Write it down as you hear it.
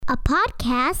A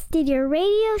podcast? Did your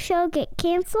radio show get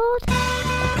canceled?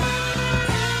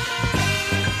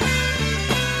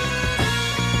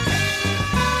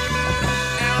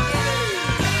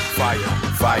 Fire.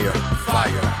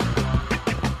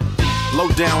 Low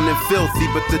down and filthy,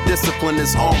 but the discipline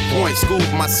is on point. Schooled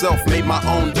myself, made my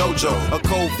own dojo. A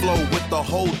cold flow with the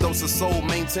whole dose of soul.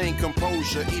 Maintain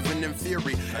composure, even in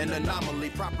theory. An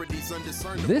anomaly, properties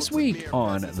undiscernible. This week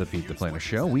on the Pete the Planner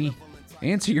Show, we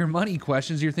answer your money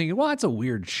questions. You're thinking, well, that's a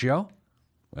weird show.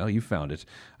 Well, you found it.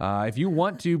 If you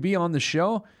want to be on the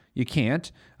show, you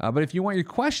can't. But if you want your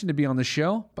question to be on the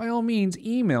show, by all means,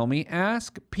 email me,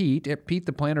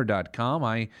 askpete@petetheplanner.com.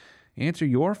 I answer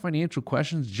your financial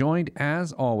questions, joined,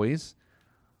 as always,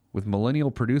 with millennial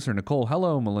producer Nicole.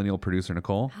 Hello, millennial producer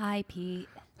Nicole. Hi, Pete.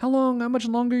 How much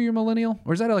longer you're millennial?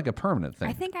 Or is that like a permanent thing?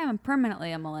 I think I'm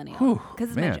permanently a millennial.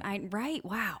 Because man. right?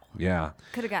 Wow. Yeah.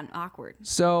 Could have gotten awkward.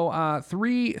 So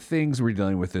 3 things we're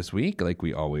dealing with this week, like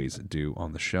we always do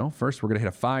on the show. First, we're going to hit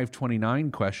a 529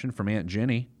 question from Aunt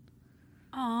Jenny.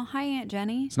 Oh, hi, Aunt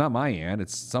Jenny. It's not my aunt.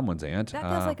 It's someone's aunt. That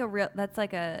feels like a real, that's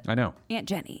like a... I know. Aunt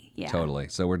Jenny, yeah. Totally.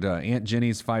 So we're done. Aunt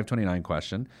Jenny's 529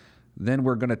 question. Then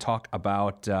we're going to talk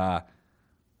about that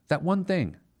one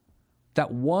thing. That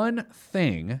one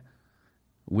thing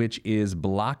which is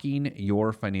blocking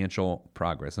your financial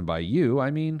progress. And by you,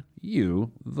 I mean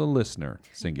you, the listener,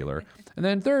 singular. And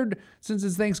then third, since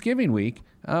it's Thanksgiving week,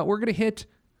 we're going to hit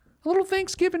a little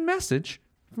Thanksgiving message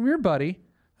from your buddy,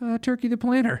 Turkey the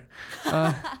Planner.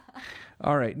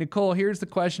 All right, Nicole, here's the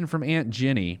question from Aunt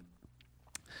Jenny.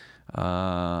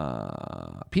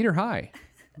 Peter, hi.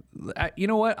 You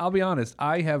know what? I'll be honest.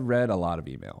 I have read a lot of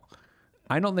email.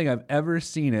 I don't think I've ever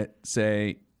seen it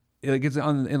say, like it's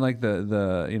in like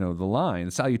the line,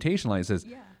 the salutation line says,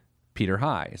 Peter,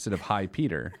 hi, instead of hi,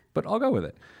 Peter. But I'll go with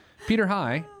it. Peter,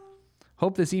 hi.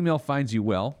 Hope this email finds you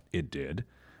well. It did.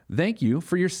 Thank you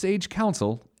for your sage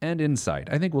counsel and insight.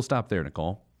 I think we'll stop there,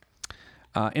 Nicole.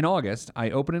 In August,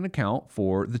 I opened an account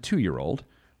for the 2-year-old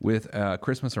with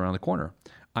Christmas around the corner.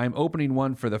 I'm opening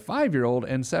one for the 5-year-old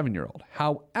and 7-year-old.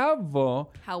 However,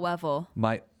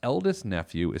 my eldest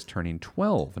nephew is turning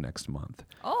 12 next month.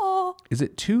 Oh. Is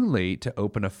it too late to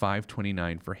open a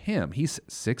 529 for him? He's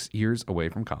 6 years away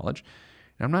from college,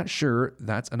 and I'm not sure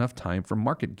that's enough time for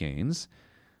market gains.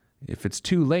 If it's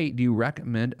too late, do you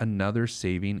recommend another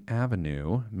saving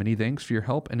avenue? Many thanks for your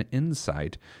help and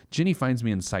insight. Jenny finds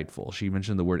me insightful. She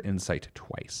mentioned the word insight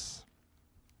twice.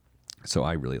 So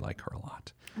I really like her a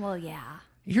lot. Well, yeah.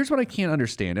 Here's what I can't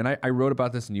understand. And I wrote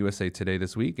about this in USA Today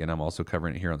this week, and I'm also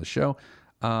covering it here on the show.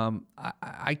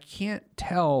 I can't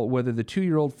tell whether the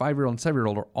 2-year-old, 5-year-old, and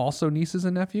 7-year-old are also nieces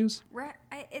and nephews. Right.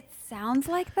 It sounds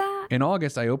like that. In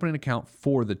August, I opened an account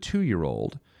for the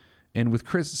 2-year-old. And with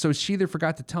Chris, so she either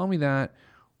forgot to tell me that,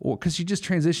 or because she just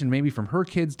transitioned maybe from her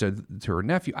kids to her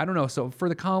nephew. I don't know. So for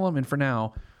the column and for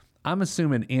now, I'm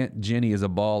assuming Aunt Jenny is a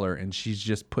baller and she's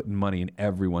just putting money in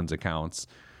everyone's accounts,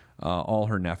 all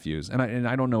her nephews. And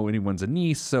I don't know anyone's a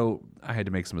niece, so I had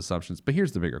to make some assumptions. But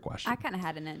here's the bigger question. I kind of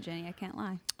had an Aunt Jenny. I can't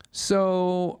lie.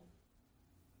 So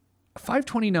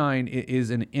 529 is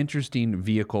an interesting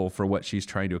vehicle for what she's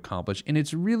trying to accomplish, and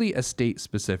it's really a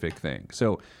state-specific thing.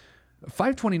 So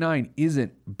 529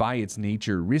 isn't by its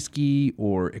nature risky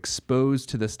or exposed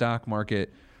to the stock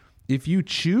market. If you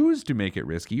choose to make it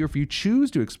risky or if you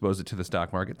choose to expose it to the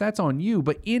stock market, that's on you.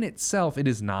 But in itself, it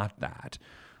is not that.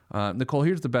 Nicole,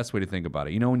 here's the best way to think about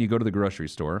it. You know, when you go to the grocery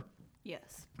store,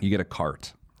 yes, you get a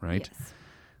cart, right? Yes.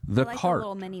 The I like cart. the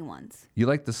little mini ones. You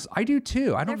like this? I do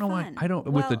too. I don't know why. I don't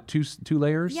with the two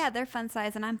layers. Yeah, they're fun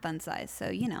size and I'm fun size, so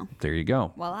you know. There you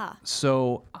go. Voila.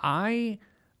 So I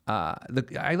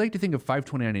like to think of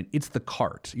 529. It's the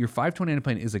cart. Your 529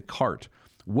 plan is a cart.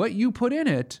 What you put in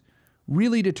it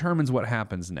really determines what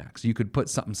happens next. You could put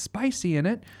something spicy in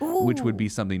it, which would be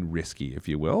something risky, if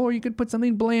you will, or you could put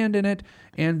something bland in it,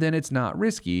 and then it's not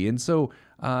risky. And so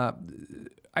I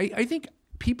think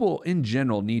people in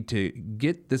general need to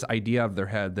get this idea out of their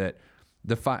head that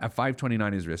a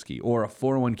 529 is risky, or a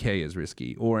 401k is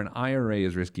risky, or an IRA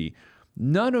is risky.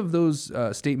 None of those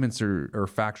statements are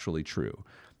factually true,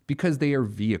 because they are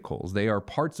vehicles. They are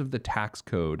parts of the tax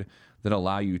code that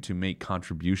allow you to make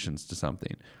contributions to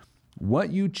something.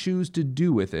 What you choose to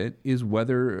do with it is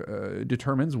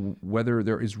determines whether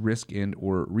there is risk in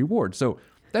or reward. So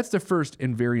that's the first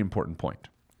and very important point.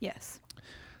 Yes.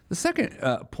 The second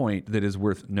point that is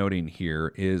worth noting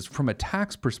here is from a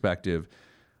tax perspective,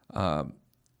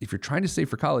 if you're trying to save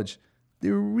for college,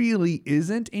 there really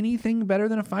isn't anything better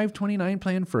than a 529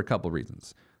 plan for a couple of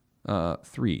reasons.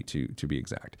 3 to be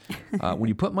exact. When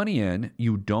you put money in,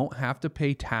 you don't have to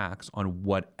pay tax on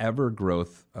whatever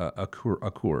growth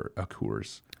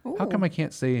occurs. How come I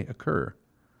can't say occur?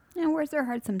 Yeah, words are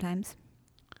hard sometimes.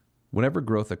 Whatever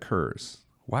growth occurs.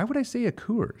 Why would I say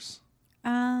occurs?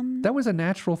 That was a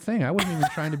natural thing. I wasn't even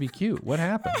trying to be cute. What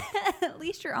happened? At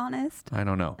least you're honest. I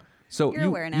don't know. So You're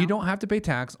aware now. you don't have to pay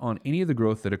tax on any of the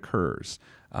growth that occurs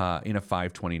in a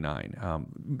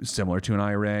 529, similar to an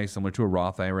IRA, similar to a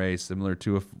Roth IRA, similar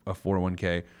to a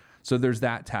 401k. So there's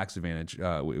that tax advantage,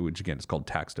 which again is called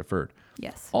tax deferred.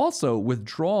 Yes. Also,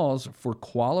 withdrawals for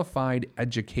qualified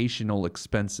educational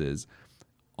expenses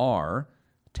are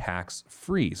tax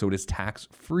free. So it is tax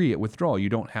free at withdrawal. You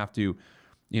don't have to,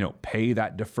 pay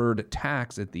that deferred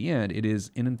tax at the end. It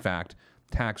is in fact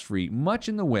tax free, much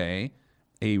in the way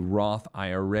a Roth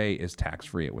IRA is tax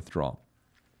free at withdrawal.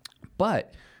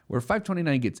 But where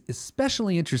 529 gets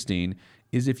especially interesting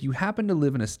is if you happen to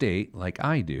live in a state like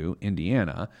I do,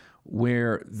 Indiana,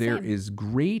 where there is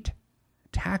great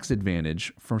tax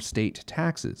advantage from state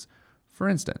taxes. For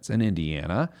instance, in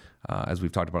Indiana, as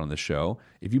we've talked about on the show,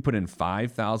 if you put in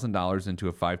 $5,000 into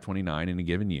a 529 in a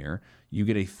given year, you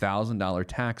get a $1,000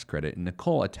 tax credit. And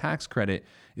Nicole, a tax credit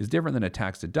is different than a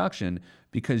tax deduction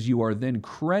because you are then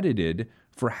credited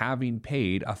for having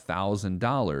paid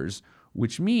 $1,000,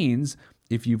 which means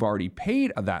if you've already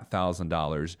paid that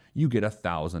 $1,000, you get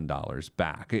 $1,000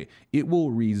 back. It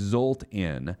will result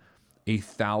in a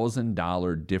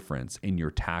 $1,000 difference in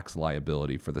your tax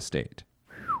liability for the state.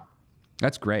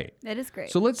 That's great. It is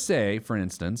great. So let's say, for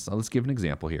instance, let's give an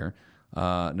example here.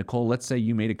 Nicole, let's say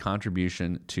you made a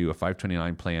contribution to a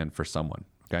 529 plan for someone,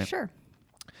 okay? Sure.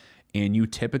 And you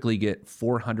typically get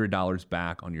 $400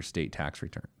 back on your state tax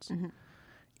returns. Mm-hmm.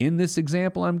 In this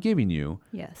example I'm giving you,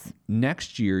 Yes.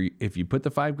 next year, if you put the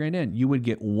 $5,000 in, you would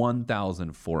get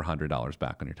 $1,400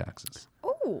 back on your taxes.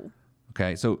 Oh.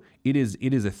 Okay, so it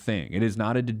is a thing. It is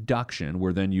not a deduction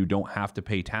where then you don't have to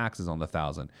pay taxes on the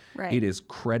 $1,000. Right. It is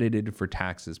credited for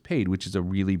taxes paid, which is a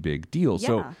really big deal.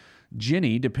 So, Yeah.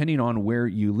 Jenny, depending on where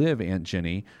you live, Aunt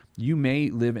Jenny, you may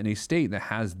live in a state that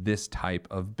has this type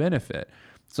of benefit.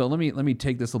 So let me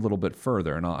take this a little bit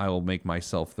further, and I will make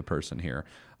myself the person here.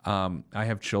 I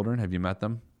have children. Have you met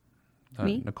them?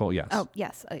 Me? Nicole, yes. Oh,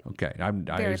 yes. Okay.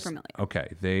 Very familiar.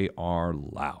 Okay, they are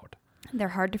loud. They're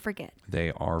hard to forget.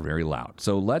 They are very loud.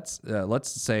 So let's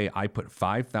say I put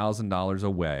 $5,000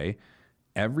 away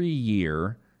every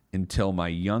year until my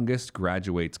youngest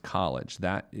graduates college.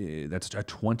 That's a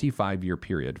 25-year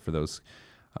period for those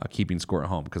keeping score at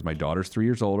home because my daughter's 3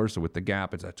 years older. So with the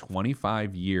gap, it's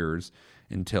 25 years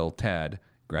until Ted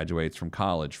graduates from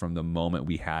college from the moment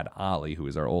we had Ollie, who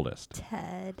is our oldest.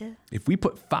 Ted. If we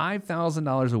put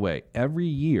 $5,000 away every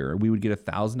year, we would get a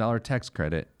 $1,000 tax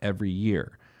credit every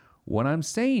year. What I'm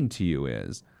saying to you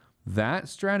is that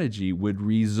strategy would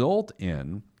result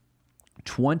in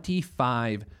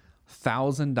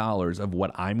 $25,000 of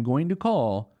what I'm going to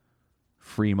call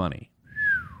free money.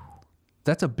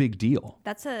 That's a big deal.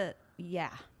 That's a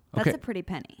Okay. pretty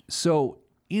penny. So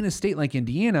in a state like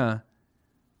Indiana,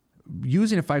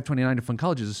 using a 529 to fund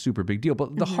college is a super big deal.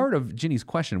 But the heart of Ginny's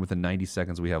question with the 90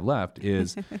 seconds we have left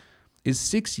is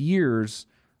 6 years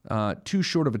too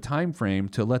short of a time frame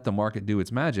to let the market do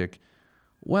its magic?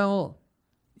 Well,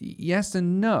 yes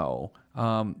and no.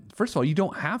 First of all, you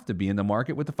don't have to be in the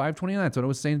market with the 529. That's what I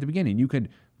was saying at the beginning. You could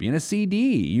be in a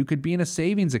CD. You could be in a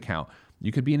savings account.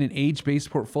 You could be in an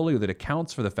age-based portfolio that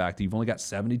accounts for the fact that you've only got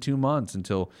 72 months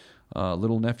until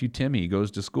little nephew Timmy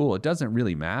goes to school. It doesn't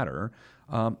really matter.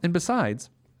 And besides,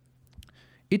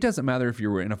 it doesn't matter if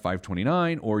you're in a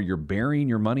 529 or you're burying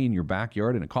your money in your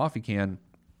backyard in a coffee can.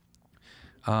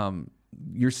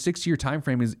 Your 6-year time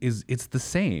frame is it's the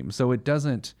same. So it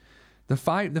doesn't the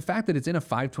fact that it's in a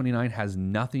 529 has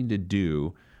nothing to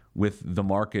do with the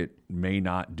market may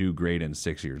not do great in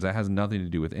 6 years. That has nothing to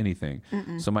do with anything.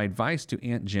 So my advice to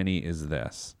Aunt Jenny is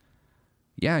this.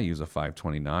 Yeah, use a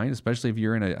 529, especially if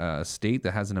you're in a state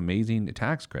that has an amazing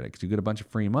tax credit because you get a bunch of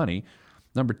free money.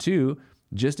 Number two,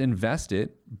 just invest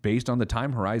it based on the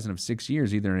time horizon of 6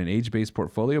 years, either in an age-based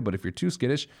portfolio, but if you're too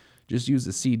skittish, just use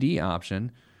the CD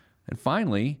option. And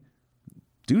finally,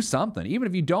 do something. Even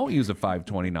if you don't use a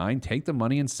 529, take the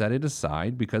money and set it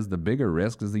aside because the bigger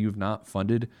risk is that you've not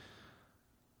funded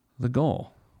the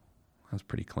goal. That's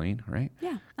pretty clean, right?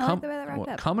 Yeah, I like the way that wrapped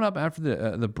up. Coming up after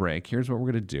the break, here's what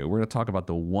we're going to do. We're going to talk about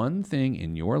the one thing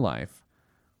in your life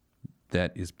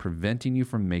that is preventing you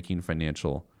from making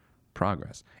financial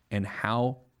progress and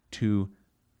how to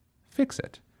fix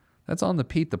it. That's on the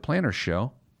Pete the Planner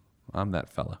Show. I'm that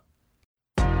fella.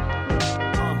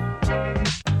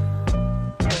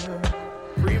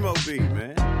 Primo beat,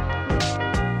 man.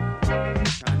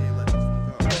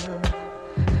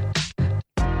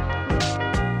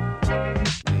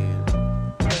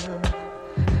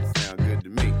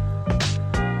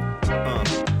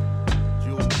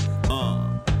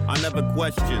 a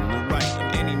question, the right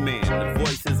of any man. To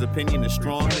voice his opinion as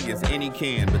strongly as any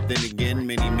can. But then again,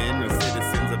 many men are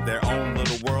citizens of their own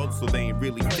little world, so they ain't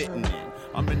really fitting in.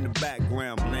 I'm in the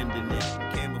background blending in,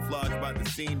 camouflaged by the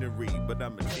scenery, but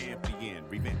I'm a champion.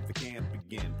 Revamp the camp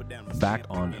again. Put down my Back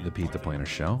stamp on again. the Pete the Planner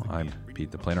Show. I'm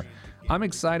Pete the Planner. I'm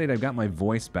excited. I've got my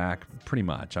voice back pretty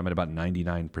much. I'm at about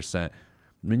 99%.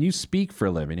 When you speak for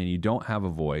a living and you don't have a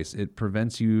voice, it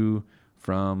prevents you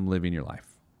from living your life.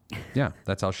 Yeah,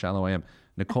 that's how shallow I am.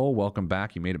 Nicole, welcome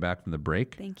back. You made it back from the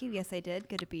break. Thank you. Yes, I did.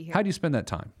 Good to be here. How do you spend that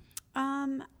time?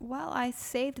 Well, I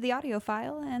saved the audio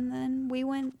file and then we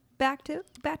went back to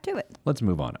it. Let's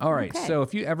move on. All right. Okay. So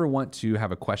if you ever want to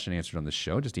have a question answered on the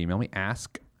show, just email me,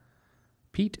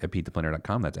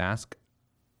 askpete@petetheplanner.com. That's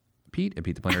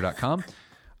askpete@petetheplanner.com.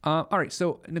 All right.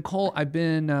 So Nicole, I've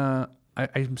been,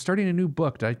 I'm starting a new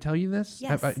book. Did I tell you this?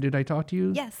 Yes. Did I talk to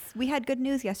you? Yes, we had good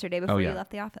news yesterday before yeah. you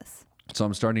left the office. So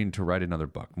I'm starting to write another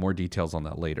book. More details on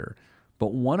that later.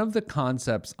 But one of the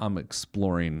concepts I'm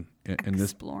exploring in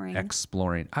this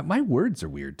exploring. My words are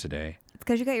weird today. It's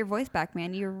because you got your voice back,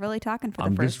 man. You're really talking for the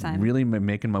I'm first just time. really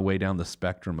making my way down the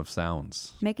spectrum of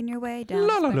sounds. Making your way down.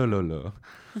 La la la la la.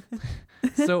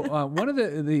 So one of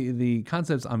the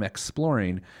concepts I'm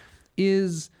exploring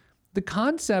is the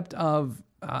concept of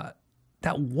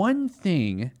that one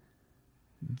thing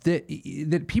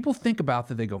that people think about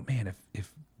that they go, man,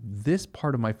 if this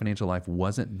part of my financial life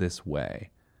wasn't this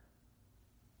way,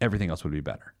 everything else would be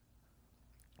better.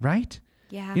 Right?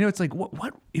 Yeah. You know, it's like,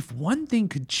 what if one thing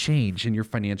could change in your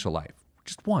financial life,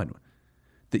 just one,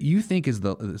 that you think is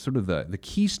the sort of the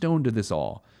keystone to this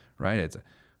all, right? It's if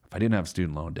I didn't have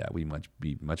student loan debt, we'd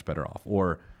be much better off.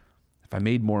 Or if I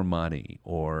made more money,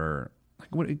 or like,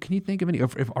 can you think of any?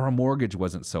 If our mortgage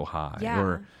wasn't so high, Yeah.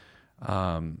 or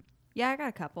Yeah, I got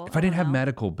a couple. if I didn't don't have know.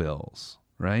 medical bills,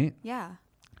 right? Yeah.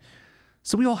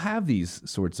 So we all have these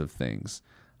sorts of things,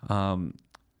 and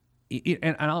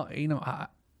I'll,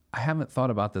 I haven't thought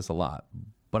about this a lot,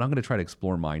 but I'm going to try to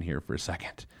explore mine here for a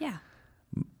second. Yeah.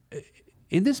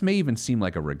 And this may even seem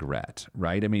like a regret,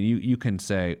 right? I mean, you can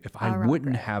say, if I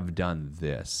wouldn't have done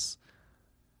this,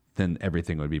 then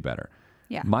everything would be better.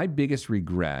 Yeah. My biggest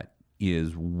regret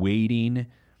is waiting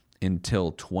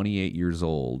until 28 years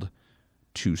old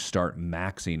to start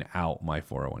maxing out my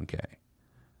 401k.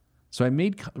 So I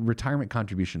made retirement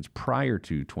contributions prior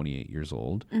to 28 years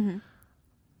old,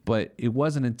 but it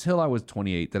wasn't until I was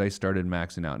 28 that I started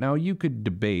maxing out. Now, you could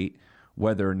debate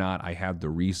whether or not I had the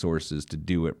resources to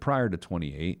do it prior to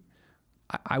 28.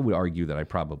 I would argue that I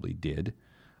probably did.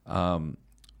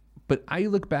 But I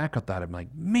look back at that, I'm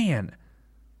like, man,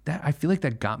 I feel like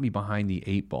that got me behind the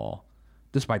 8 ball,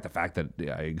 despite the fact that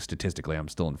statistically I'm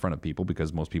still in front of people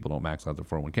because most people don't max out their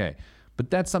 401k. But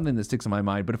that's something that sticks in my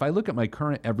mind. But if I look at my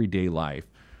current everyday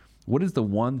life, what is the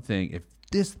one thing, if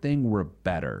this thing were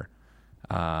better,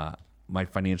 my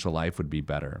financial life would be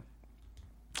better?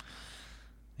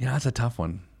 That's a tough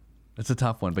one. It's a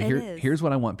tough one. But here's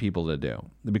what I want people to do,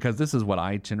 because this is what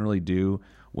I generally do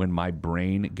when my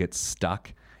brain gets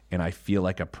stuck and I feel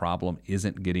like a problem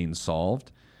isn't getting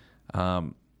solved. I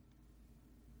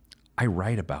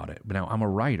write about it. But now I'm a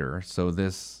writer, so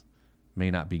this may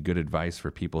not be good advice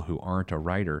for people who aren't a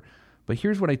writer. But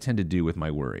here's what I tend to do with my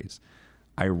worries.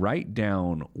 I write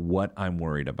down what I'm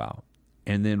worried about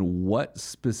and then what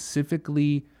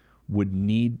specifically would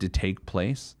need to take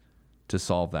place to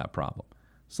solve that problem.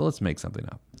 So let's make something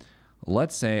up.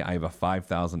 Let's say I have a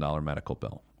 $5,000 medical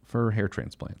bill for hair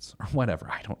transplants or whatever.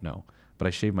 I don't know, but I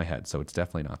shave my head, so it's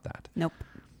definitely not that. Nope.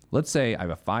 Let's say I have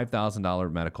a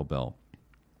 $5,000 medical bill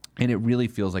and it really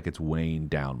feels like it's weighing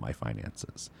down my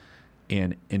finances.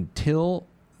 And until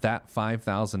that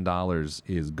 $5,000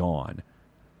 is gone,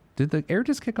 did the air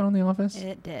just kick on in the office?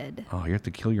 It did. Oh, you have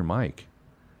to kill your mic.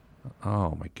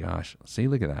 Oh my gosh. See,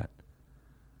 look at that.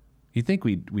 You'd think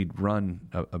we'd run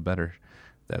a better,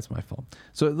 that's my fault.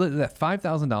 So that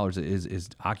 $5,000 is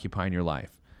occupying your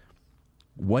life.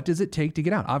 What does it take to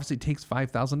get out? Obviously it takes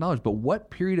 $5,000, but what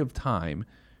period of time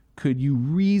could you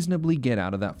reasonably get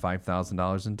out of that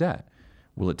 $5,000 in debt?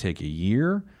 Will it take a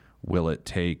year? Will it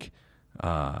take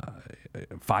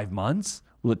 5 months?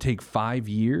 Will it take 5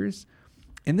 years?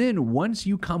 And then once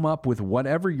you come up with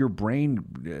whatever your brain,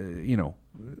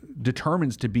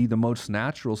 determines to be the most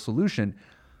natural solution,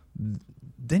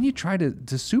 then you try to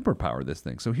superpower this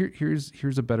thing. So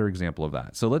here's a better example of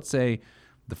that. So let's say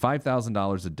the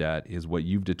 $5,000 of debt is what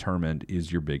you've determined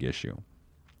is your big issue.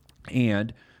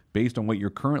 And based on what you're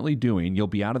currently doing, you'll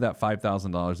be out of that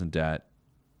 $5,000 in debt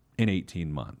in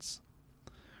 18 months.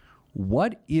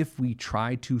 What if we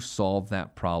try to solve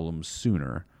that problem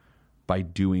sooner by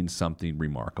doing something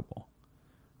remarkable,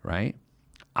 right?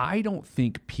 I don't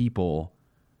think people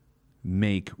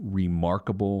make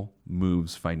remarkable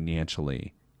moves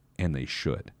financially, and they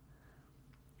should.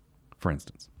 For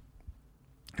instance,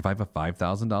 if I have a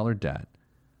 $5,000 debt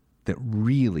that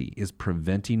really is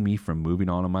preventing me from moving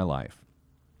on in my life,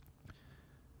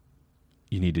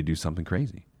 you need to do something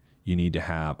crazy. You need to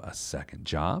have a second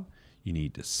job. You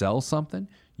need to sell something.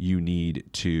 You need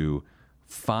to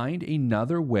find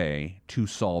another way to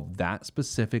solve that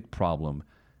specific problem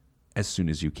as soon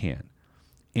as you can.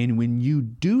 And when you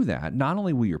do that, not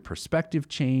only will your perspective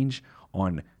change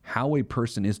on how a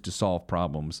person is to solve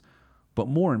problems, but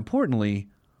more importantly,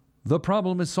 the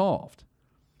problem is solved.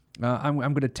 I'm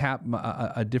going to tap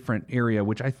a different area,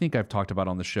 which I think I've talked about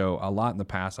on the show a lot in the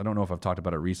past. I don't know if I've talked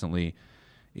about it recently,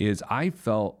 is I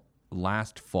felt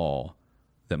last fall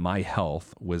that my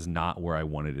health was not where I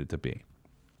wanted it to be.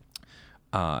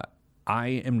 I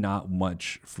am not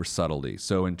much for subtlety.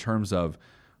 So in terms of,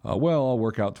 I'll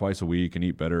work out twice a week and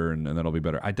eat better and that'll be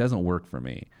better. It doesn't work for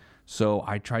me. So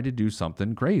I tried to do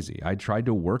something crazy. I tried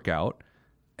to work out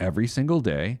every single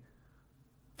day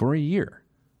for a year.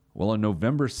 Well, on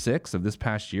November 6th of this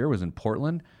past year, was in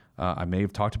Portland. I may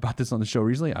have talked about this on the show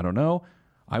recently. I don't know.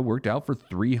 I worked out for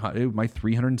my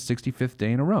 365th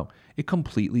day in a row. It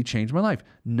completely changed my life.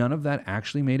 None of that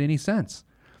actually made any sense.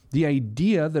 The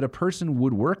idea that a person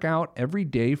would work out every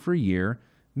day for a year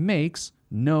makes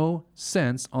no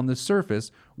sense on the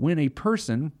surface when a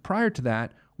person prior to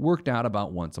that worked out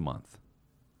about once a month,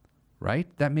 right?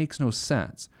 That makes no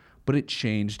sense, but it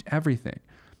changed everything.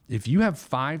 If you have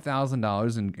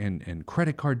 $5,000 in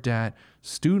credit card debt,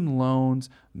 student loans,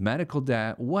 medical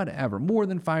debt, whatever, more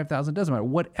than $5,000, doesn't matter.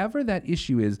 Whatever that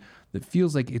issue is that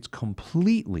feels like it's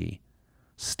completely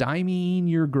stymieing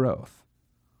your growth,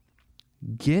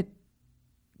 get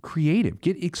creative,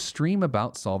 get extreme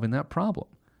about solving that problem.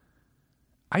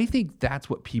 I think that's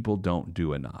what people don't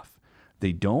do enough.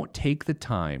 They don't take the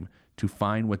time to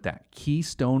find what that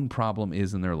keystone problem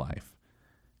is in their life.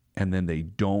 And then they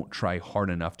don't try hard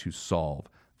enough to solve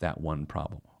that one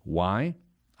problem. Why?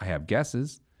 I have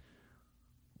guesses.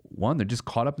 One, they're just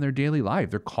caught up in their daily life.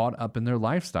 They're caught up in their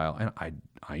lifestyle. And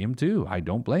I am too. I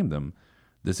don't blame them.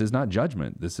 This is not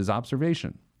judgment. This is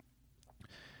observation.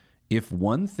 If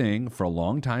one thing for a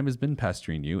long time has been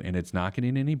pestering you and it's not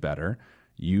getting any better,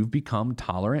 you've become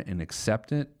tolerant and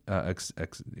accepting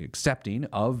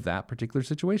of that particular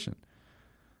situation.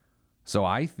 So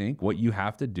I think what you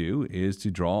have to do is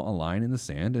to draw a line in the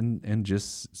sand and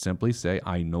just simply say,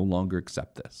 I no longer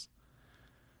accept this.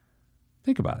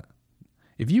 Think about it.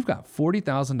 If you've got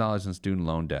 $40,000 in student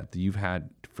loan debt that you've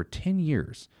had for 10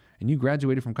 years and you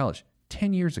graduated from college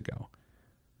 10 years ago,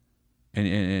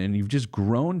 and you've just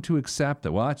grown to accept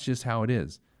that, well, that's just how it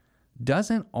is,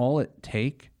 doesn't all it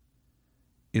take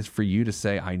is for you to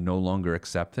say, I no longer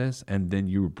accept this, and then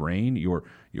your brain, your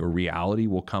reality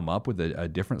will come up with a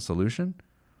different solution?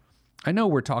 I know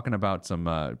we're talking about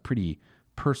some pretty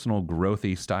personal,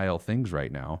 growthy style things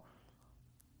right now,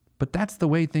 but that's the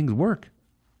way things work.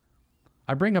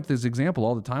 I bring up this example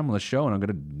all the time on the show, and I'm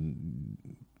going to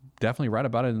definitely write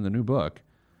about it in the new book.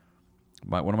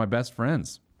 One of my best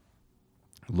friends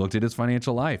looked at his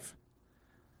financial life,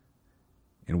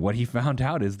 and what he found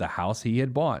out is the house he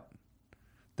had bought,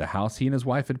 the house he and his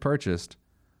wife had purchased,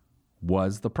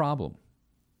 was the problem.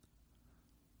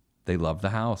 They loved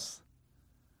the house.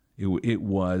 It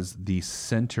was the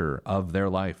center of their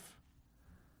life.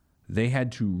 They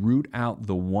had to root out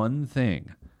the one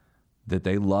thing that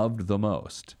they loved the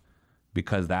most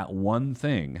because that one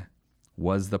thing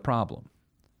was the problem.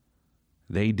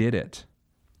 They did it.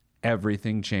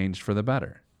 Everything changed for the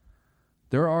better.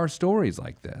 There are stories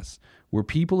like this where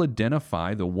people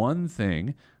identify the one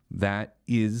thing that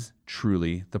is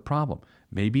truly the problem.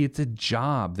 Maybe it's a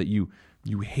job that you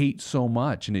hate so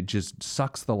much and it just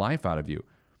sucks the life out of you.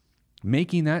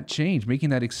 Making that change, making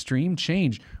that extreme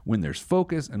change when there's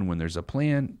focus and when there's a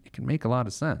plan, it can make a lot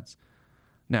of sense.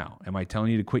 Now, am I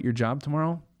telling you to quit your job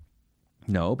tomorrow?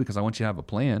 No, because I want you to have a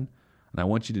plan and I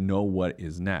want you to know what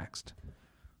is next.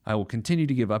 I will continue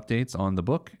to give updates on the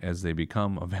book as they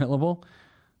become available.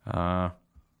 I'll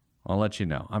let you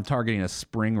know. I'm targeting a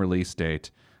spring release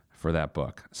date for that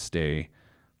book. Stay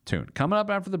tuned. Coming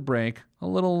up after the break, a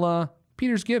little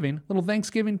Peter's Giving, a little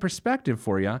Thanksgiving perspective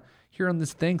for you here on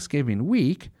this Thanksgiving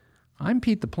week. I'm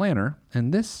Pete the Planner,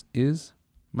 and this is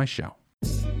my show.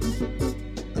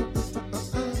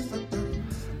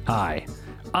 Hi,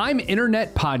 I'm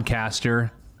internet podcaster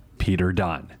Peter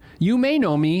Dunn. You may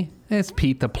know me as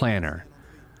Pete the Planner.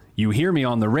 You hear me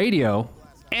on the radio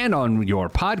and on your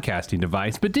podcasting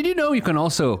device, but did you know you can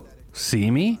also see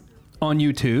me on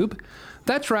YouTube?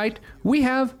 That's right. We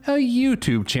have a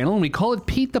YouTube channel and we call it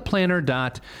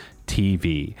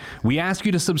PeteThePlanner.tv. We ask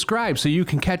you to subscribe so you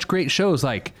can catch great shows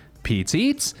like Pete's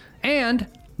Eats and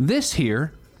this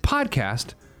here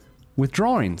podcast with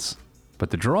drawings. But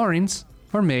the drawings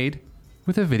are made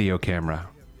with a video camera.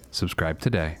 Subscribe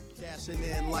today. Cashing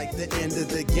in like the end of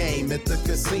the game at the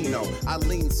casino. I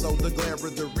lean so the glare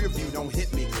of the rear view don't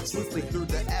hit me. Swiftly through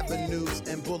the avenues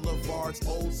and boulevards.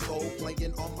 Old soul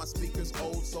playing on my speakers.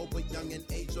 Old soul but young in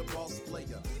age, a boss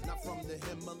player. Not from the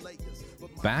Himalayas.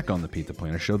 Back on the Pete the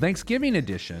Planner Show, Thanksgiving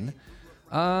edition.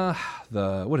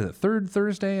 What is it? Third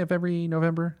Thursday of every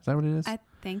November? Is that what it is? I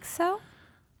think so.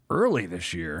 Early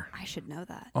this year. I should know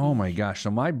that. Oh my gosh.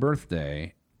 So my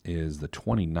birthday is the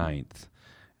 29th.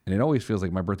 And it always feels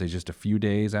like my birthday is just a few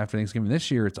days after Thanksgiving.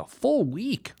 This year, it's a full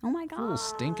week. Oh my god. Full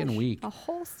stinking week. A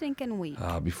whole stinking week.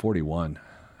 I'll be 41.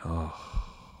 Oh.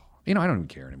 I don't even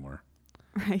care anymore.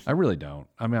 Right. I really don't.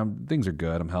 I mean, things are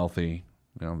good. I'm healthy.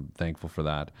 I'm thankful for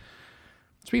that.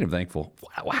 Speaking of thankful,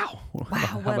 wow. Wow.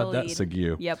 How what about a that, lead.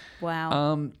 Segue? Yep.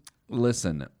 Wow.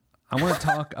 Listen, I want to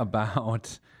talk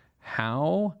about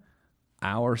how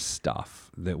our stuff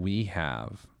that we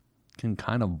have can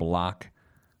kind of block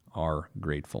our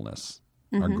gratefulness,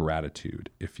 our gratitude,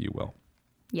 if you will.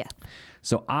 Yes.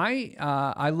 So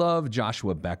I love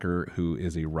Joshua Becker, who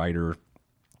is a writer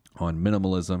on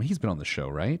minimalism. He's been on the show,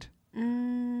 right?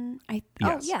 Yes.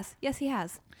 Oh, yes, he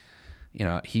has.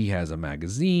 He has a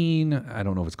magazine. I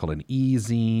don't know if it's called an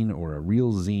e-zine or a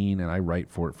real zine, and I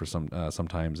write for it for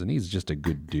sometimes. And he's just a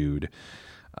good dude.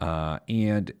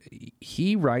 And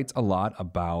he writes a lot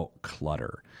about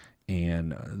clutter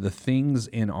and the things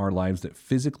in our lives that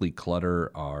physically clutter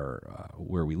our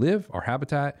where we live, our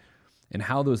habitat, and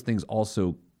how those things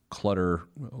also clutter,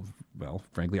 well,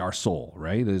 frankly, our soul,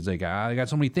 right? It's like, I got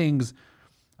so many things,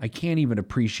 I can't even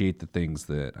appreciate the things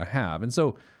that I have. And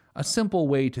so a simple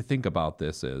way to think about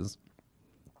this is,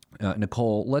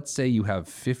 Nicole, let's say you have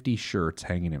 50 shirts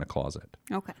hanging in a closet.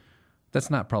 Okay. That's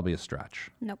not probably a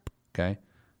stretch. Nope. Okay.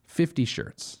 50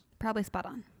 shirts. Probably spot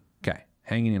on. Okay.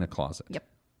 Hanging in a closet. Yep.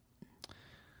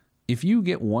 If you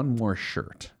get one more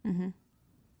shirt,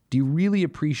 do you really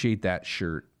appreciate that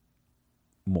shirt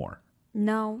more?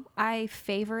 No, I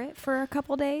favor it for a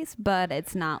couple days, but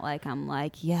it's not like I'm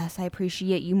like, yes, I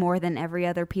appreciate you more than every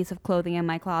other piece of clothing in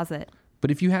my closet.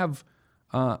 But if you have,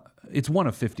 it's one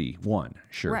of 51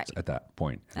 shirts Right. at that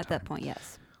point. At that point,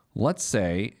 yes. Let's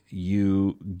say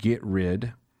you get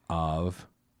rid of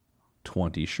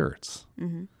 20 shirts.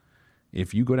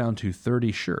 If you go down to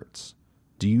 30 shirts,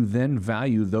 do you then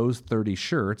value those 30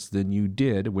 shirts than you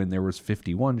did when there was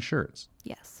 51 shirts?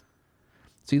 Yes.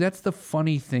 See, that's the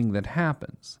funny thing that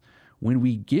happens. When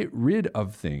we get rid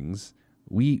of things,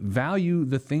 we value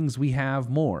the things we have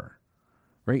more,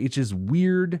 right? It's just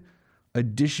weird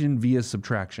addition via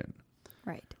subtraction.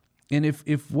 Right. And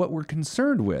if what we're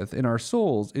concerned with in our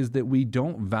souls is that we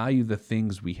don't value the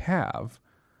things we have,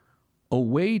 a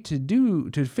way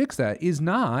to fix that is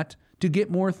not to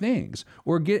get more things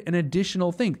or get an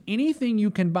additional thing. Anything you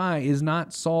can buy is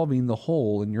not solving the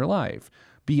hole in your life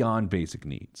beyond basic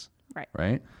needs. Right.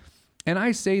 Right? And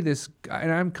I say this,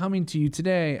 and I'm coming to you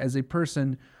today as a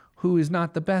person who is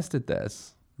not the best at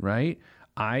this, right?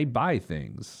 I buy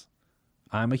things.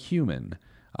 I'm a human.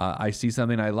 I see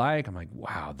something I like. I'm like,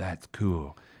 wow, that's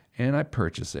cool. And I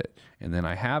purchase it. And then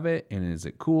I have it. And is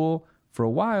it cool for a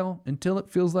while until it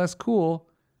feels less cool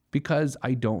because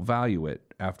I don't value it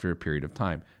after a period of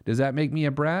time. Does that make me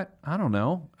a brat? I don't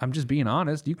know. I'm just being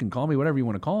honest. You can call me whatever you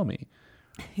want to call me.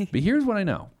 But here's what I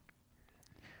know.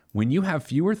 When you have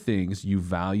fewer things, you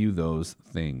value those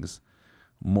things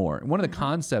more. And one of the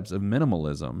concepts of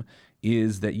minimalism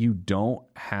is that you don't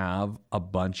have a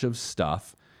bunch of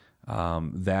stuff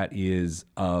that is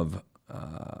of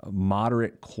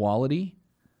moderate quality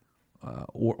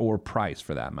or price,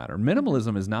 for that matter.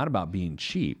 Minimalism is not about being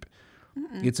cheap.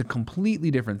 It's a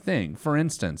completely different thing. For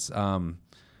instance,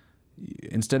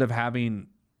 instead of having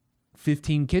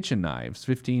 15 kitchen knives,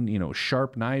 15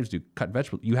 sharp knives to cut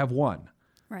vegetables, you have one.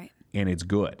 Right. And it's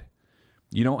good.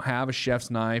 You don't have a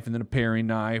chef's knife and then a paring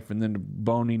knife and then a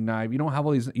boning knife. You don't have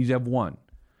all these. You have one,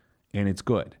 and it's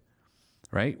good,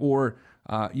 right? Or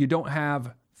you don't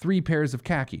have 3 pairs of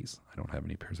khakis. I don't have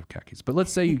any pairs of khakis, but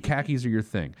let's say khakis are your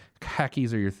thing.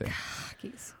 Khakis are your thing.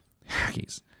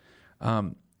 Khakis.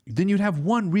 Then you'd have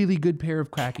one really good pair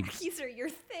of khakis. Khakis are your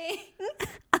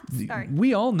thing. Sorry.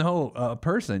 We all know a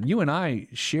person. You and I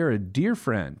share a dear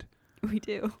friend, We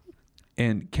do.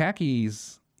 and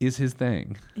khakis is his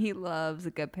thing. He loves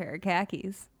a good pair of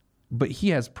khakis. But he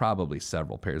has probably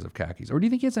several pairs of khakis. Or do you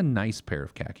think he has a nice pair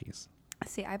of khakis?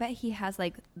 See, I bet he has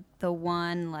like the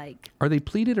one like Are they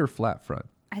pleated or flat front?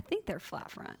 I think they're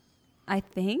flat front. I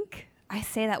think. I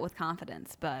say that with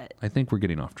confidence, but I think we're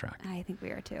getting off track. I think we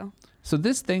are too. So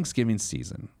this Thanksgiving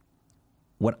season,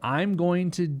 what I'm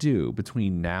going to do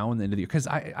between now and the end of the year, because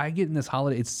I get in this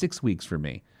holiday, it's 6 weeks for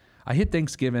me. I hit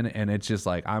Thanksgiving and it's just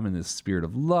like I'm in this spirit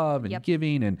of love and Yep.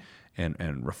 giving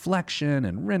and reflection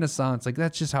and renaissance. Like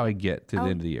that's just how I get to the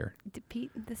end of the year.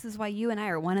 Pete, this is why you and I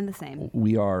are one and the same.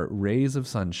 We are rays of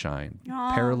sunshine,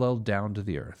 Aw. parallel down to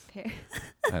the earth.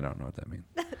 I don't know what that means.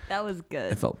 That was It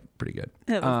good. felt pretty good.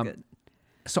 That was good.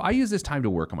 So I use this time to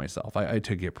work on myself. I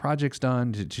to get projects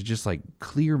done, to just like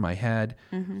clear my head.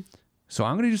 So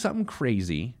I'm going to do something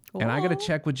crazy, and I got to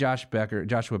check with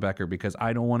Joshua Becker, because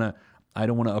I don't want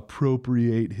to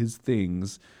appropriate his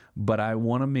things, but I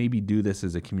want to maybe do this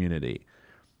as a community.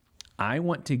 I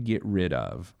want to get rid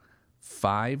of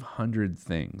 500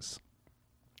 things,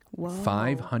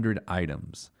 500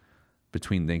 items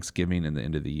between Thanksgiving and the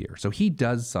end of the year. So he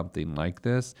does something like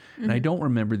this, and I don't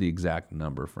remember the exact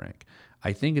number, Frank.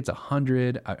 I think it's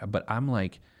 100, but I'm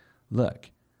like,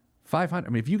 look, 500. I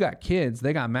mean, if you got kids,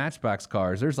 they got Matchbox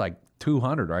cars. There's like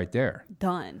 200 right there.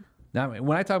 Done. Now, I mean,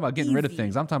 when I talk about getting rid of Easy.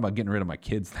 things, I'm talking about getting rid of my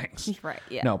kids' things. Right,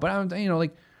 yeah. No, but I'm,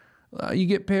 like you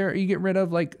get rid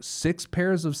of like 6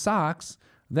 pairs of socks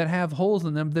that have holes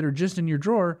in them that are just in your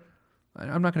drawer.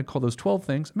 I'm not going to call those 12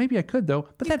 things. Maybe I could though,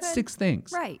 but that's could. 6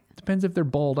 things. Right. Depends if they're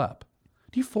balled up.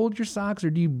 Do you fold your socks or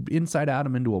do you inside out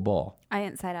them into a ball? I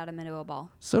inside out him into a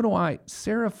ball. So do I.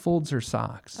 Sarah folds her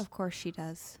socks. Of course she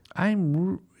does.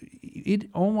 It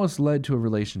almost led to a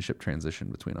relationship transition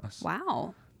between us.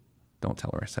 Wow. Don't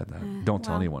tell her I said that. Don't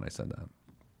tell well. anyone I said that.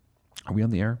 Are we on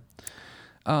the air?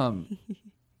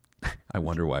 I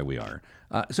wonder why we are.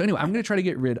 So anyway, I'm going to try to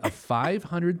get rid of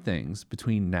 500 things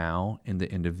between now and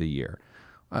the end of the year.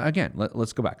 Again,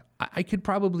 let's go back. I could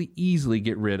probably easily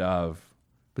get rid of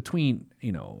between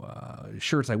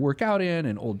shirts I work out in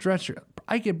and old dress shirts.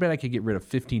 I bet I could get rid of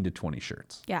 15 to 20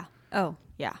 shirts. Yeah. Oh,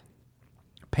 yeah.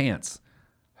 Pants.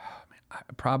 Oh, man,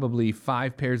 probably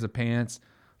 5 pairs of pants,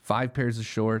 5 pairs of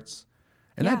shorts.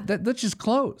 And Yeah. that's just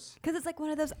clothes. Because it's like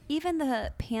one of those, even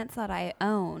the pants that I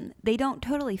own, they don't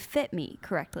totally fit me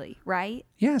correctly, right?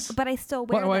 Yes. But I still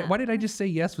wear them. Why did I just say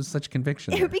yes with such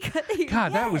conviction? there? Because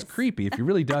God, that was yes. creepy. If you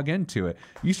really dug into it,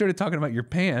 you started talking about your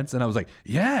pants, and I was like,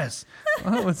 yes.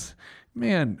 I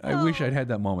wish I'd had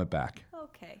that moment back.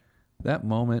 Okay. That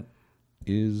moment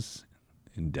is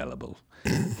indelible.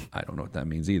 I don't know what that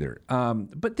means either.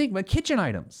 But think about kitchen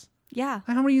items. Yeah.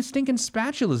 How many stinking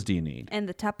spatulas do you need? And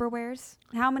the Tupperwares?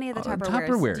 How many of the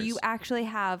Tupperwares. do you actually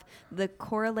have the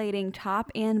correlating top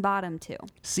and bottom to?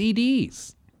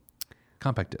 CDs,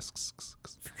 compact discs,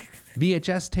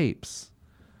 VHS tapes.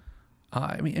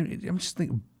 I'm just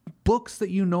thinking books that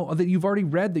you know that you've already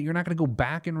read that you're not going to go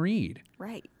back and read.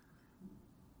 Right.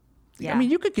 I mean,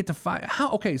 you could get to 5.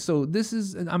 Okay, so this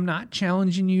is. I'm not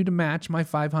challenging you to match my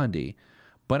 500,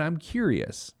 but I'm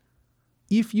curious.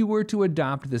 If you were to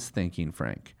adopt this thinking,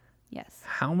 Frank, Yes.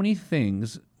 how many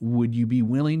things would you be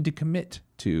willing to commit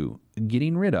to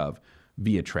getting rid of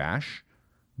via trash,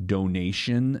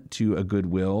 donation to a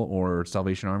Goodwill or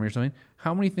Salvation Army or something?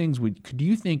 How many things do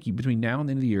you think between now and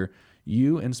the end of the year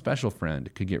you and Special Friend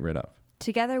could get rid of?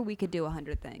 Together we could do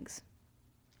 100 things.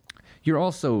 You're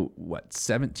also,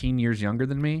 17 years younger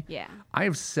than me? Yeah. I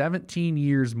have 17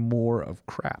 years more of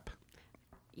crap.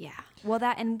 Yeah. Well,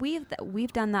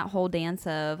 we've done that whole dance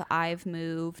of I've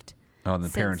moved. Oh, and the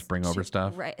since parents bring over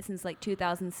stuff? Right. Since like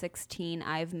 2016,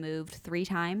 I've moved 3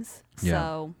 times. Yeah.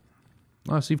 So,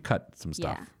 Oh, so you've cut some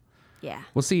stuff. yeah. Yeah.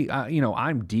 Well, see,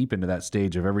 I'm deep into that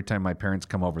stage of every time my parents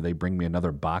come over, they bring me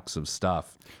another box of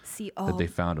stuff See, that they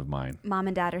found of mine. Mom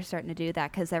and Dad are starting to do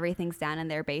that because everything's down in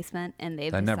their basement, and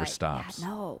they've That never decided- stops. Yeah,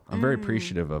 no. I'm very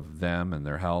appreciative of them and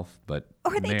their health, but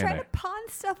Or they man, try to pawn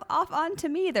stuff off onto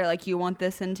me. They're like, "You want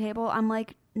this end table?" I'm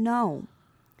like, "No.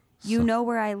 You know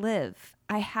where I live.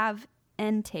 I have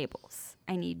end tables.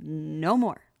 I need no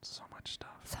more." so much stuff.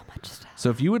 So much stuff. So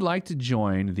if you would like to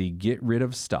join the Get Rid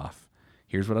of Stuff,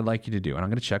 here's what I'd like you to do. And I'm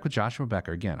going to check with Joshua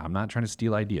Becker. Again, I'm not trying to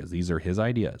steal ideas. These are his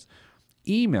ideas.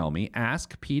 Email me,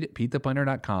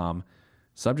 askpete@petetheplanner.com,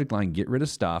 subject line, get rid of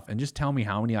stuff, and just tell me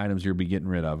how many items you'll be getting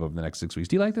rid of over the next 6 weeks.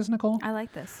 Do you like this, Nicole? I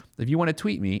like this. If you want to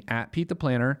tweet me,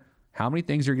 @PeteThePlanner, how many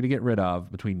things you're going to get rid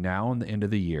of between now and the end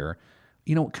of the year.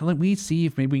 Can we see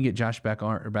if maybe we can get Josh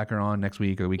Becker on next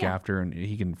week or the week after, and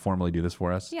he can formally do this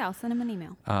for us? Yeah, I'll send him an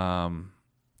email.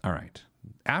 All right.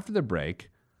 After the break,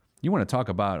 you want to talk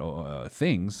about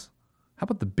things. How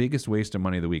about the biggest waste of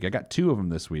money of the week? I got 2 of them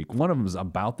this week. One of them is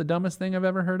about the dumbest thing I've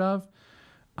ever heard of.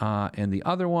 And the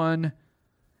other one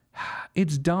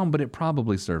It's dumb, but it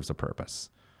probably serves a purpose.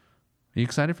 Are you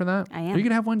excited for that? I am. Are you going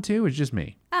to have one too? Or it's just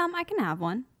me? I can have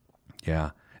one.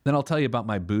 Yeah. Then I'll tell you about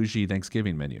my bougie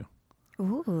Thanksgiving menu.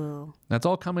 Ooh. That's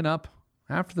all coming up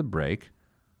after the break.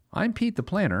 I'm Pete the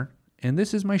Planner, and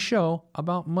this is my show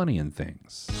about money and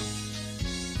things.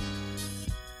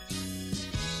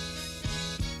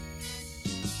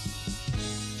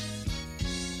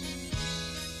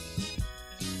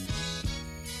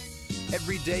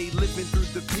 Every day living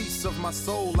through the peace of my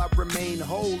soul, I remain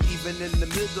whole even in the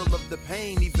middle of the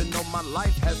pain. Even though my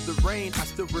life has the rain, I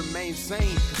still remain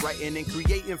sane, writing and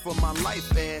creating for my life.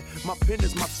 And my pen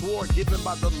is my sword given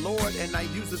by the Lord, and I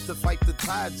use it to fight the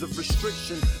tides of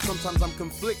restriction. Sometimes I'm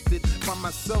conflicted by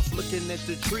myself, looking at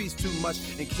the trees too much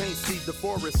and can't see the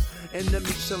forest.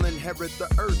 Enemy shall inherit the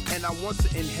earth, and I want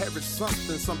to inherit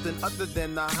something other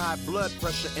than the high blood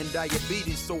pressure and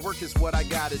diabetes. So work is what I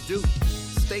gotta do.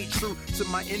 Stay true to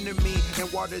my enemy and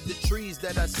water the trees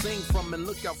that I sing from, and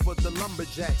look out for the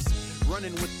lumberjacks.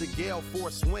 Running with the gale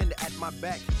force wind at my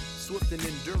back. Swift and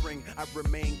enduring, I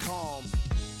remain calm.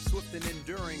 Swift and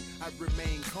enduring, I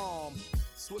remain calm.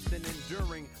 Swift and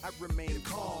enduring, I remain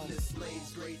calm. This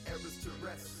lays great errors to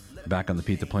rest. Back on the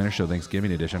Pete the Planner Show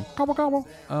Thanksgiving edition. Gobble, gobble.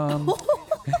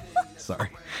 Sorry.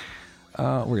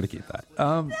 We're going to keep that.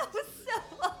 That was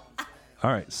so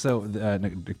All right, so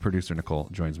producer Nicole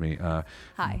joins me.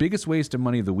 Hi. Biggest waste of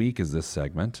money of the week is this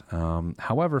segment.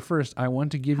 However, first, I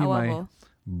want to give you my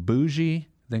bougie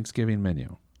Thanksgiving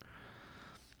menu.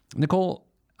 Nicole,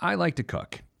 I like to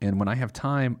cook, and when I have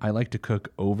time, I like to cook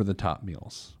over-the-top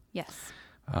meals. Yes.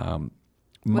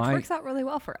 Which works out really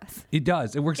well for us. It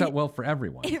does. It works out well for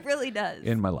everyone. It really does.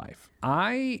 In my life.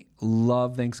 I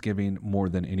love Thanksgiving more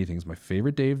than anything. It's my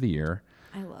favorite day of the year.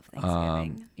 I love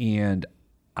Thanksgiving. And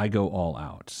I go all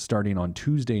out. Starting on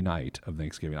Tuesday night of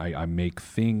Thanksgiving, I make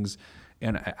things,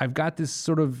 and I've got this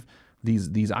sort of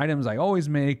these items I always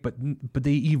make, but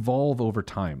they evolve over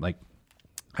time. Like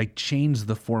I change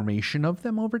the formation of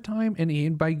them over time,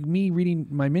 and by me reading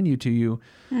my menu to you,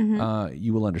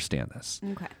 you will understand this.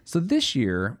 Okay. So this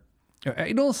year,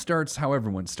 it all starts how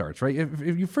everyone starts, right?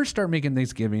 If you first start making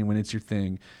Thanksgiving when it's your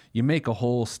thing, you make a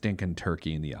whole stinking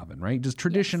turkey in the oven, right? Just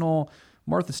traditional. Yes.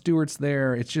 Martha Stewart's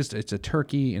there. It's a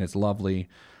turkey and it's lovely.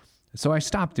 So I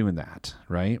stopped doing that,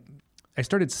 right? I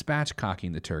started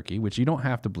spatchcocking the turkey, which you don't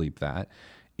have to bleep that.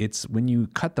 It's when you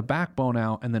cut the backbone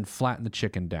out and then flatten the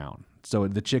chicken down. So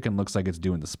the chicken looks like it's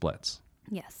doing the splits.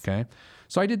 Yes. Okay.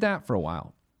 So I did that for a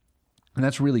while. And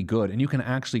that's really good. And you can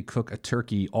actually cook a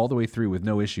turkey all the way through with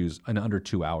no issues in under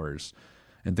 2 hours.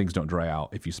 And things don't dry out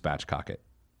if you spatchcock it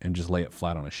and just lay it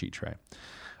flat on a sheet tray.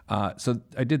 So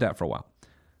I did that for a while.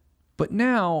 But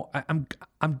now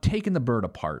I'm taking the bird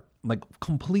apart, like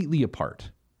completely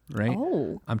apart, right?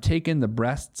 Oh. I'm taking the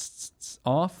breasts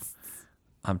off.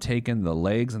 I'm taking the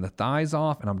legs and the thighs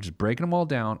off, and I'm just breaking them all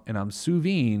down, and I'm sous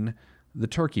videing the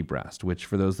turkey breast, which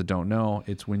for those that don't know,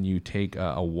 it's when you take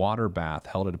a water bath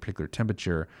held at a particular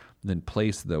temperature, then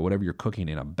place whatever you're cooking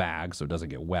in a bag so it doesn't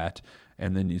get wet,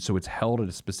 and then so it's held at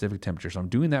a specific temperature. So I'm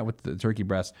doing that with the turkey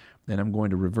breast, then I'm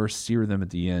going to reverse sear them at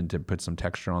the end to put some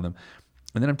texture on them.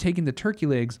 And then I'm taking the turkey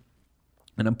legs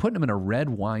and I'm putting them in a red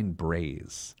wine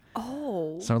braise.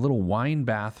 Oh. So a little wine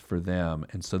bath for them.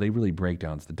 And so they really break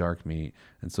down. It's the dark meat.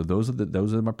 And so those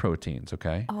are my proteins,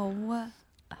 okay? Oh.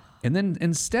 And then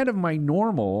instead of my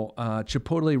normal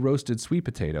chipotle roasted sweet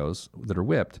potatoes that are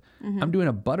whipped, I'm doing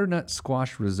a butternut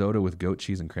squash risotto with goat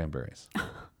cheese and cranberries.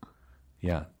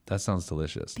 Yeah, that sounds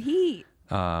delicious. Pete.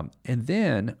 And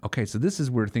then, okay, so this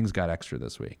is where things got extra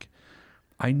this week.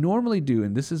 I normally do,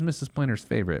 and this is Mrs. Planner's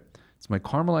favorite, it's my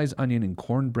caramelized onion and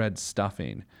cornbread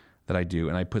stuffing that I do,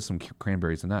 and I put some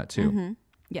cranberries in that too. Mm-hmm.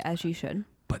 Yeah, as you should.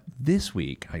 But this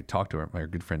week, I talked to my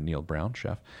good friend Neil Brown,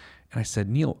 chef, and I said,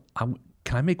 Neil, can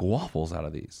I make waffles out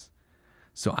of these?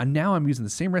 So now I'm using the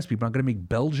same recipe, but I'm going to make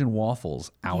Belgian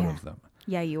waffles out of them.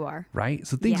 Yeah, you are. Right?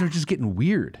 So things are just getting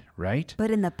weird, right? But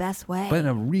in the best way. But in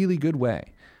a really good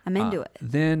way. I'm into it.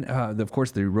 Then, of course,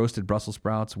 the roasted Brussels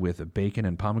sprouts with bacon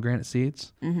and pomegranate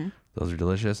seeds. Mm-hmm. Those are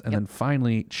delicious. And then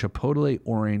finally, chipotle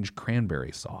orange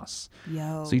cranberry sauce.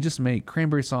 Yo. So you just make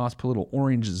cranberry sauce, put a little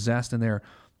orange zest in there,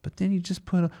 but then you just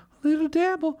put a little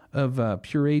dabble of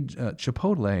pureed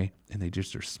chipotle, and they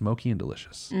just are smoky and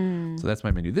delicious. So that's my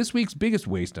menu. This week's biggest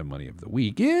waste of money of the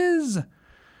week is,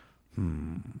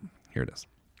 here it is,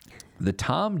 the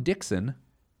Tom Dixon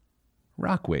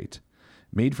Rock Weight.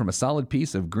 Made from a solid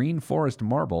piece of green forest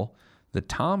marble, the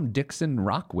Tom Dixon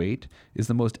Rock Weight is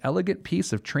the most elegant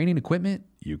piece of training equipment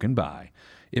you can buy.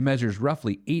 It measures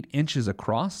roughly 8 inches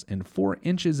across and 4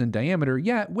 inches in diameter,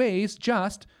 yet weighs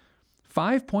just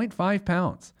 5.5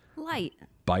 pounds. Light.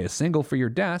 Buy a single for your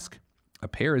desk, a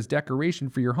pair as decoration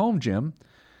for your home gym,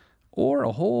 or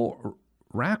a whole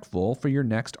rack full for your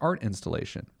next art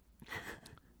installation.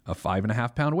 A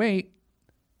 5.5 pound weight,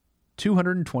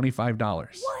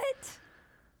 $225. What?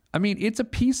 I mean, it's a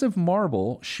piece of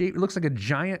marble shaped, it looks like a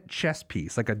giant chess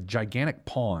piece, like a gigantic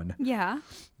pawn Yeah.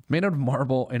 made out of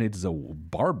marble, and it's a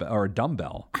barbell or a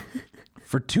dumbbell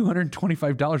for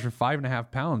 $225 for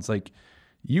 5.5 pounds. Like,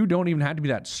 you don't even have to be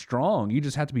that strong. You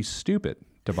just have to be stupid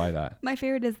to buy that. My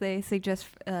favorite is they suggest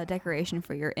decoration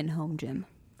for your in-home gym.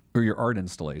 Or your art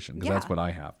installation, because that's Yeah. what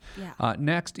I have. Yeah.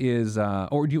 Next is,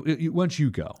 or once you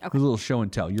go, a little show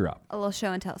and tell. You're up. A little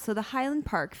show and tell. So the Highland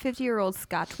Park 50-year-old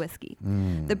Scotch whiskey.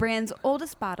 The brand's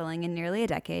oldest bottling in nearly a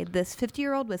decade, this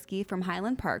 50-year-old whiskey from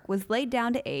Highland Park was laid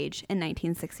down to age in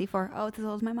 1964. Oh, it's as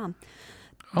old as my mom.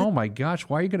 Oh my gosh,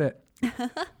 why are you going to...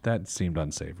 That seemed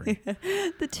unsavory.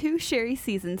 The 2 sherry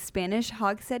seasoned Spanish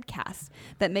hogshead casks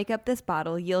that make up this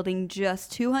bottle, yielding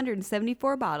just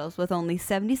 274 bottles, with only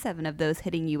 77 of those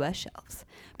hitting U.S. shelves.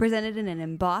 Presented in an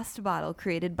embossed bottle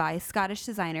created by Scottish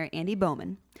designer Andy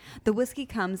Bowman. The whiskey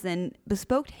comes in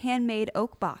bespoke handmade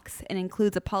oak box and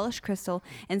includes a polished crystal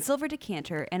and silver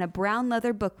decanter and a brown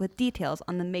leather book with details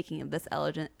on the making of this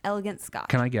elegant Scotch.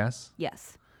 Can I guess?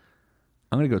 Yes.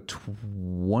 I'm going to go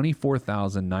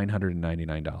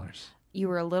 $24,999. You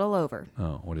were a little over.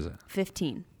 Oh, what is it?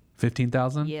 15.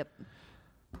 15,000? Yep.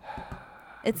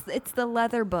 It's the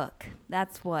leather book.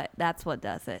 That's what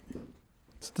does it.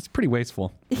 That's pretty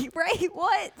wasteful. Right?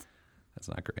 What? That's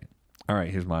not great. All right,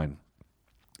 here's mine.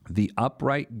 The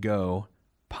Upright Go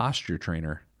Posture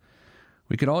Trainer.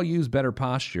 We could all use better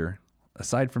posture.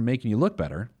 Aside from making you look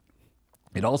better,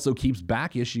 it also keeps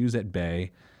back issues at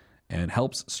bay and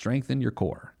helps strengthen your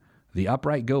core. The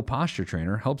Upright Go Posture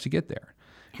Trainer helps you get there.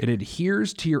 It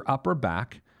adheres to your upper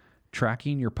back,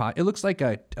 tracking your It looks like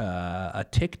a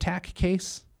Tic Tac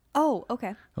case. Oh,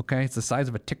 okay. Okay, it's the size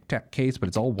of a Tic Tac case, but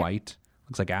it's all white.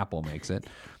 Looks like Apple makes it.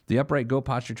 The Upright Go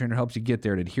Posture Trainer helps you get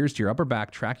there. It adheres to your upper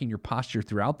back, tracking your posture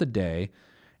throughout the day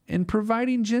and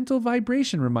providing gentle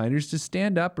vibration reminders to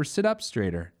stand up or sit up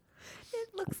straighter.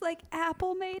 It looks like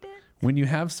Apple made it. When you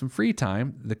have some free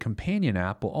time, the companion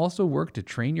app will also work to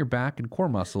train your back and core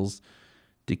muscles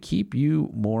to keep you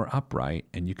more upright,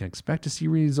 and you can expect to see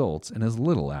results in as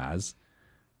little as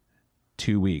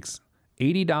 2 weeks.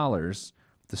 $80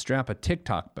 to strap a Tic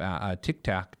Tac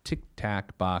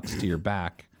box to your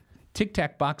back. Tic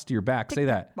Tac box to your back. Say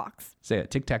that. Box. Say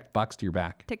it. Tic Tac box to your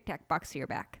back. Tic Tac box to your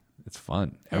back. It's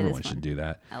fun. It is Everyone fun. should do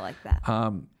that. I like that.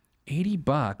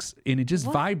 $80, and it just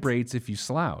What? vibrates if you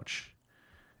slouch.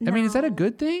 I mean, is that a No.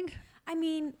 good thing? I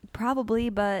mean, probably,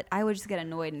 but I would just get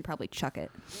annoyed and probably chuck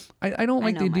it. I don't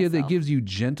like the know idea that it myself. gives you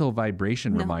gentle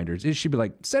vibration reminders. It should be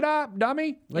like, sit up,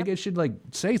 dummy. Like it should like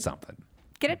say something.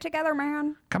 Get it together,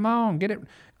 man. Come on, get it.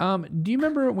 Do you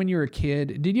remember when you were a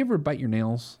kid, did you ever bite your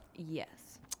nails?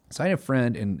 Yes. So I had a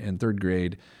friend in third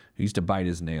grade who used to bite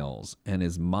his nails, and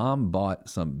his mom bought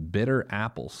some bitter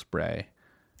apple spray.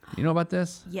 You know about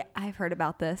this? Yeah, I've heard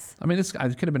about this. I mean, it could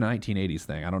have been a 1980s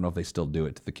thing. I don't know if they still do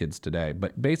it to the kids today.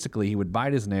 But basically, he would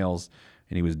bite his nails,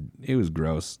 and it was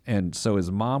gross. And so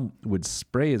his mom would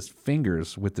spray his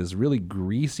fingers with this really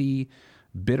greasy,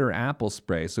 bitter apple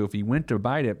spray. So if he went to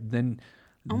bite it, then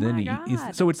my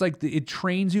God. so it's like it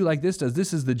trains you like this does.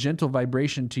 This is the gentle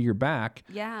vibration to your back.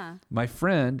 Yeah. My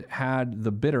friend had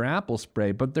the bitter apple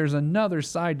spray, but there's another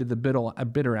side to the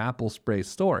bitter apple spray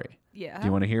story. Yeah. Do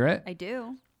you want to hear it? I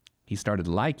do. He started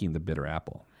liking the bitter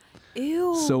apple.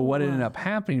 Ew. So what ended up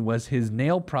happening was his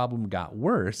nail problem got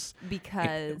worse.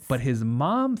 Because. But his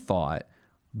mom thought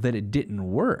that it didn't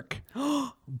work.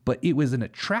 But it was an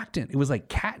attractant. It was like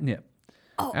catnip.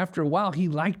 Oh. After a while, he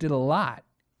liked it a lot.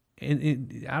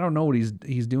 And I don't know what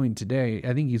he's doing today.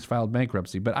 I think he's filed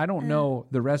bankruptcy, but I don't know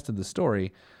the rest of the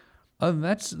story. Other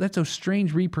than that's a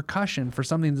strange repercussion for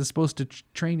something that's supposed to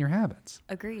train your habits.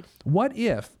 Agreed. What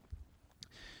if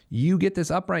you get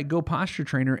this Upright Go Posture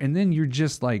Trainer and then you're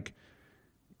just like,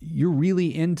 you're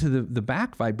really into the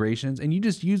back vibrations and you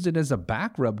just use it as a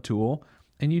back rub tool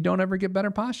and you don't ever get better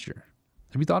posture?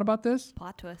 Have you thought about this?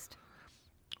 Plot twist.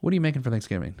 What are you making for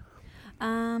Thanksgiving?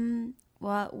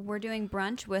 Well, we're doing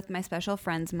brunch with my special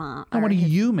friend's mom. And what are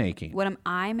you making? What am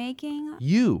I making?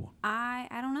 You. I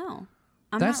don't know.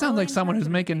 I'm That not sounds really like someone in who's charge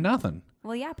of making anything. nothing.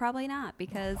 Well, yeah, probably not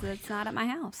because it's not at my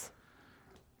house.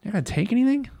 You're not going to take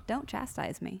anything? Don't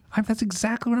chastise me. That's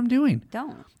exactly what I'm doing.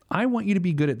 Don't. I want you to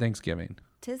be good at Thanksgiving.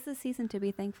 'Tis the season to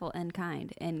be thankful and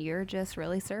kind, and you're just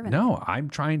really serving it. No, I'm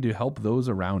trying to help those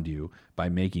around you by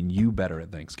making you better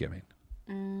at Thanksgiving.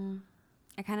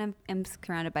 I kind of am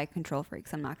surrounded by control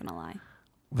freaks, I'm not going to lie.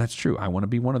 That's true. I want to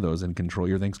be one of those and control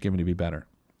your Thanksgiving to be better.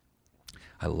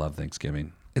 I love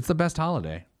Thanksgiving. It's the best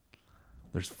holiday.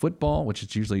 There's football, which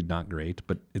is usually not great,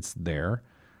 but it's there.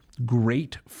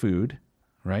 Great food,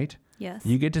 right? Yes.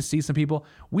 You get to see some people.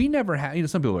 We never have,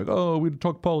 some people are like, oh, we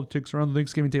talk politics around the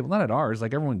Thanksgiving table. Not at ours.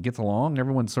 Like, everyone gets along.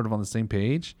 Everyone's sort of on the same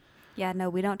page. Yeah, no,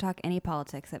 we don't talk any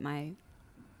politics at my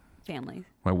family.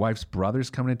 My wife's brother's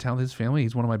coming to town with his family.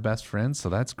 He's one of my best friends, so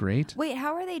that's great. Wait,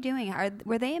 how are they doing?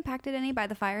 Were they impacted any by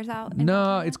the fires out? in No,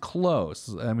 California? it's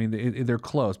close. I mean, they're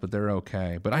close, but they're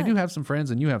okay. But I do have some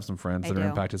friends, and you have some friends that are do.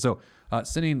 impacted. So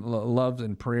sending love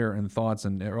and prayer and thoughts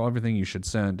and everything you should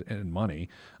send and money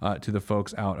to the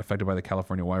folks out affected by the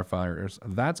California wildfires.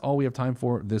 That's all we have time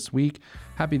for this week.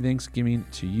 Happy Thanksgiving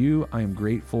to you. I am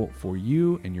grateful for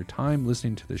you and your time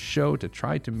listening to the show to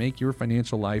try to make your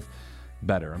financial life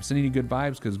better. I'm sending you good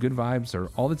vibes because good vibes are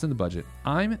all that's in the budget.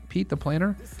 I'm Pete the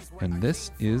Planner, and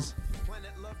this is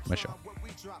my show.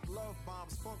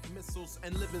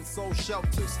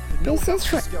 This is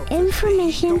for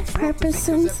information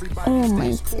purposes only.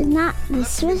 It's not the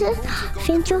Swiss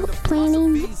financial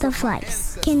planning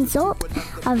device. Consult a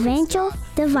financial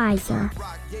advisor.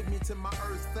 Gave me to my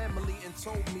earth family and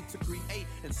told me to create,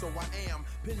 and so I am.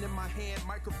 Pen in my hand,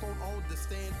 microphone on the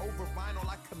stand, over vinyl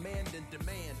I command and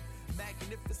demand.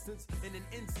 Magnificence in an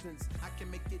instance, I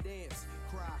can make you dance,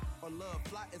 cry, or love.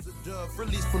 Fly as a dove,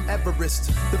 released from Everest.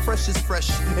 The fresh is fresh,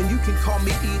 and you can call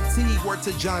me E.T. Word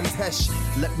to John Tesh.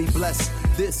 Let me bless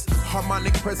this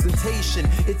harmonic presentation.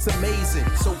 It's amazing,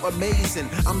 so amazing.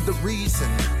 I'm the reason.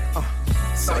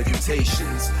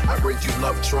 Salutations, I bring you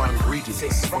love, trying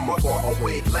greetings from a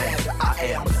faraway land. I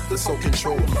am the sole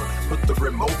controller. Put the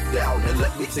remote down and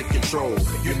let me take control.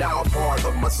 You're now a part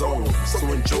of my zone, so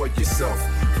enjoy yourself.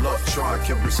 Love Tron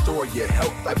can restore your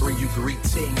health. I bring you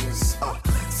greetings,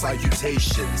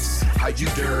 salutations. How you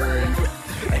doing?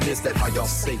 And is that how y'all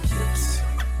say it?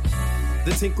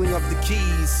 The tinkling of the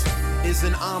keys is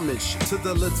an homage to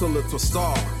the little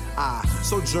star. I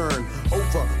sojourn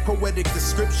over poetic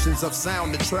descriptions of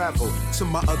sound and travel to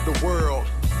my other world.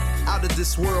 Out of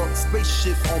this world,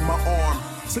 spaceship on my arm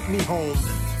took me home,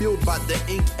 fueled by the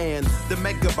ink and the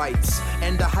megabytes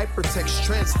and the hypertext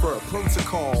transfer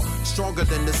protocol, stronger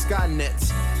than the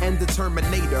Skynet and the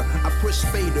Terminator. I push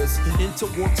faders into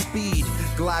warp speed,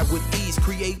 glide with ease,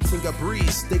 creating a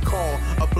breeze they call a